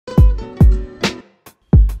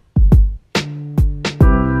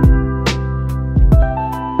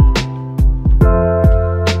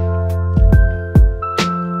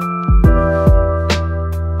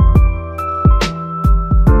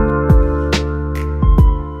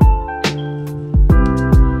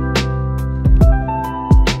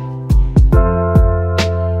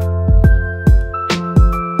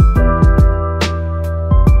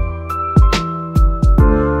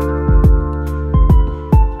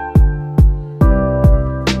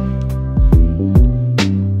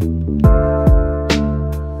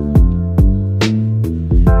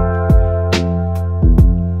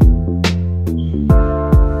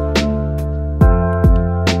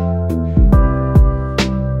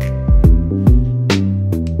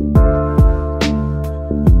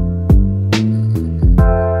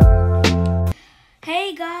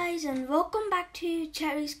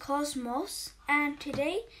house, and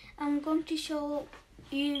today I'm going to show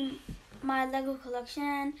you my Lego collection.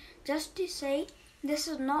 And just to say, this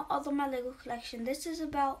is not all of my Lego collection. This is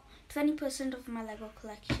about 20% of my Lego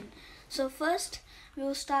collection. So first we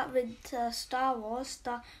will start with Star Wars,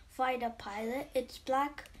 the fighter pilot. It's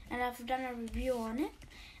black and I've done a review on it.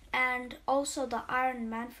 And also the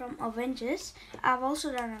Iron Man from Avengers, I've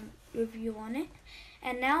also done a review on it.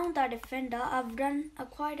 And now the Defender, I've done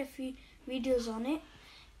quite a few videos on it.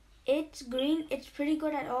 It's green, it's pretty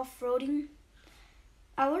good at off-roading.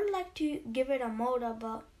 I would like to give it a motor,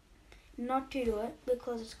 but not to do it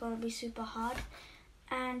because it's going to be super hard.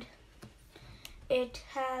 And it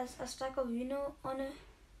has a stack of Uno on it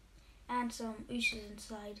and some issues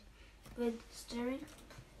inside with steering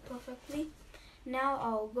perfectly. Now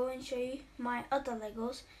I'll go and show you my other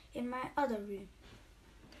Legos in my other room.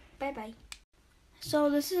 Bye bye. So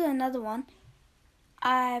this is another one.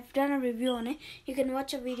 I've done a review on it. You can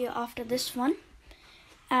watch a video after this one.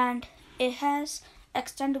 And it has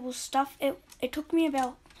extendable stuff. It took me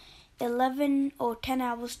about 11 or 10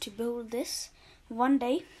 hours to build this one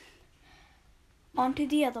day. Onto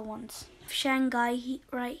the other ones. Shanghai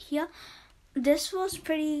right here. This was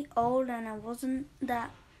pretty old and I wasn't that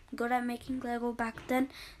good at making Lego back then,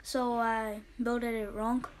 so I built it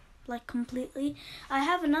wrong, like completely. I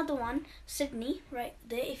have another one, Sydney, right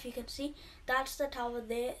there. If you can see, that's the tower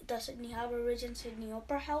there, the Sydney Harbour Bridge and Sydney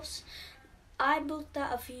Opera House. I built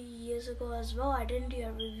that a few years ago as well. I didn't do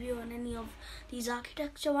a review on any of these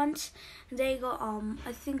architecture ones. They got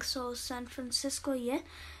I think so, San Francisco. Yeah,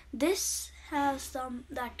 this has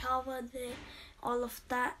that tower there, all of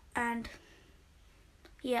that. And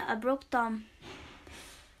yeah, I broke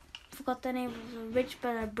forgot the name of the bridge,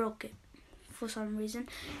 but I broke it for some reason.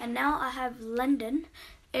 And now I have London.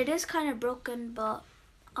 It is kind of broken, but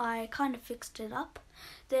I kind of fixed it up.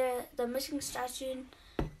 The missing statue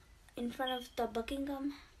in front of the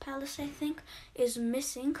Buckingham Palace, I think, is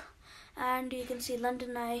missing. And you can see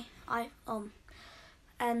London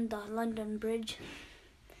and the London Bridge.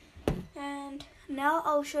 And now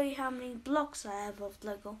I'll show you how many blocks I have of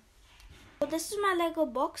Lego. So this is my Lego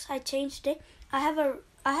box. I changed it. I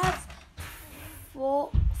have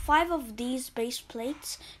 5 of these base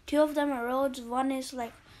plates. 2 of them are roads. 1 is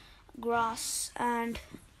like grass, and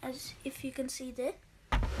as if you can see there,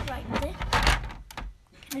 right there.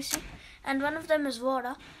 Can you see? And 1 of them is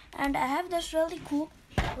water. And I have this really cool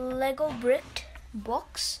Lego bricked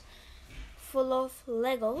box full of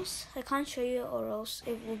Legos. I can't show you or else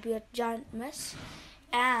it will be a giant mess.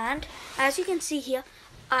 And as you can see here,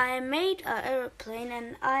 I made an aeroplane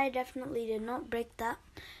and I definitely did not break that.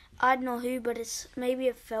 I don't know who, but it's maybe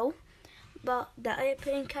it fell. But the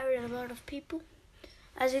airplane carried a lot of people.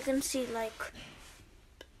 As you can see, like,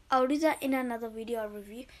 I'll do that in another video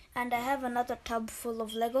review. And I have another tub full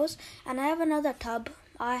of Legos. And I have another tub,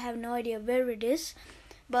 I have no idea where it is,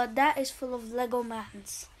 but that is full of Lego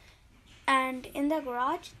mans. And in the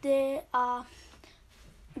garage, there are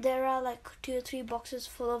like 2 or 3 boxes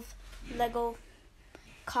full of Lego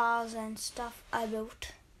cars and stuff I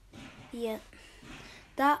built. Yeah,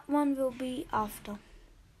 that one will be after.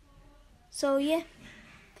 So yeah,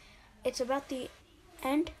 it's about the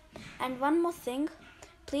end. And one more thing,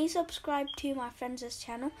 please subscribe to my friends'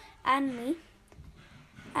 channel and me.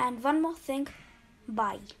 And one more thing,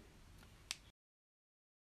 bye.